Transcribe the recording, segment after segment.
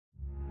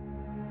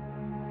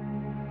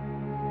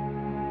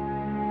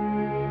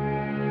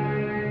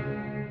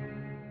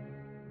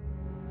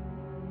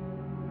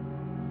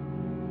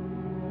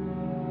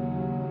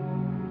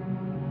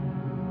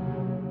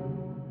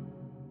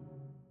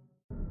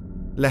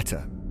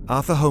Letter,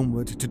 Arthur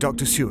Holmwood to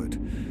Dr. Seward,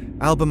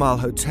 Albemarle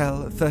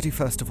Hotel,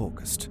 31st of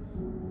August.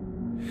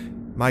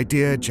 My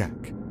dear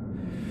Jack,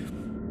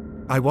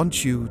 I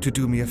want you to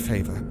do me a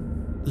favor.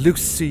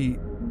 Lucy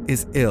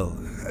is ill.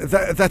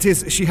 That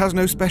is, she has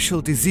no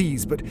special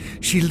disease, but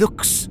she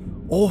looks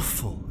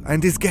awful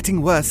and is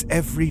getting worse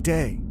every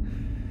day.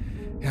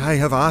 I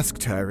have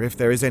asked her if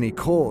there is any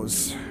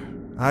cause.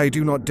 I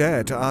do not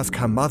dare to ask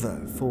her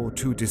mother, for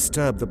to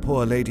disturb the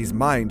poor lady's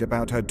mind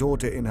about her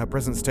daughter in her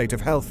present state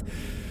of health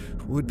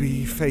would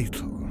be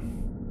fatal.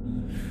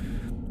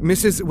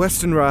 Mrs.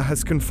 Westenra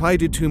has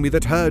confided to me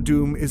that her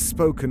doom is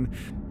spoken,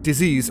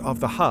 disease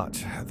of the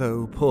heart,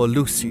 though poor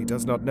Lucy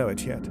does not know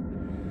it yet.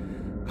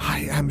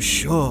 I am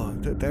sure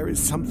that there is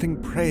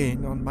something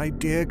preying on my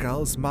dear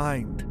girl's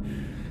mind.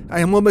 I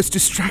am almost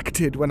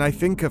distracted when I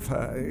think of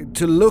her.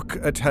 To look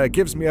at her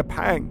gives me a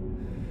pang.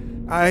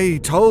 I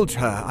told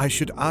her I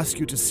should ask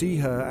you to see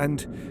her,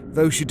 and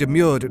though she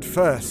demurred at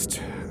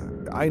first,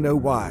 I know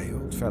why,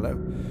 old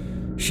fellow,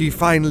 she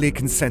finally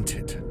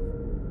consented.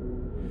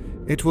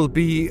 It will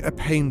be a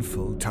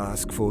painful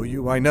task for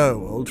you, I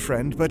know, old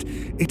friend, but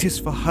it is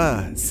for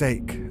her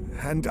sake,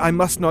 and I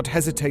must not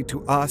hesitate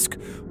to ask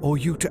or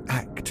you to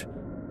act.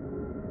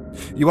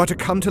 You are to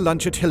come to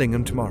lunch at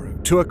Hillingham tomorrow,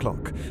 2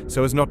 o'clock,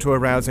 so as not to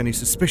arouse any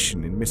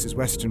suspicion in Mrs.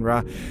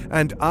 Westenra,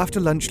 and after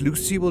lunch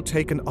Lucy will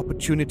take an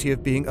opportunity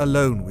of being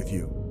alone with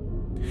you.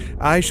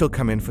 I shall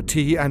come in for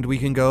tea and we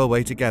can go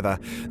away together.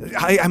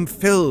 I am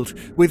filled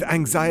with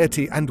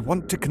anxiety and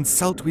want to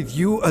consult with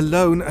you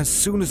alone as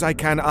soon as I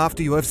can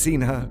after you have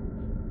seen her.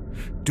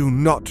 Do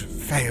not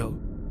fail.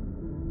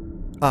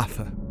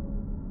 Arthur.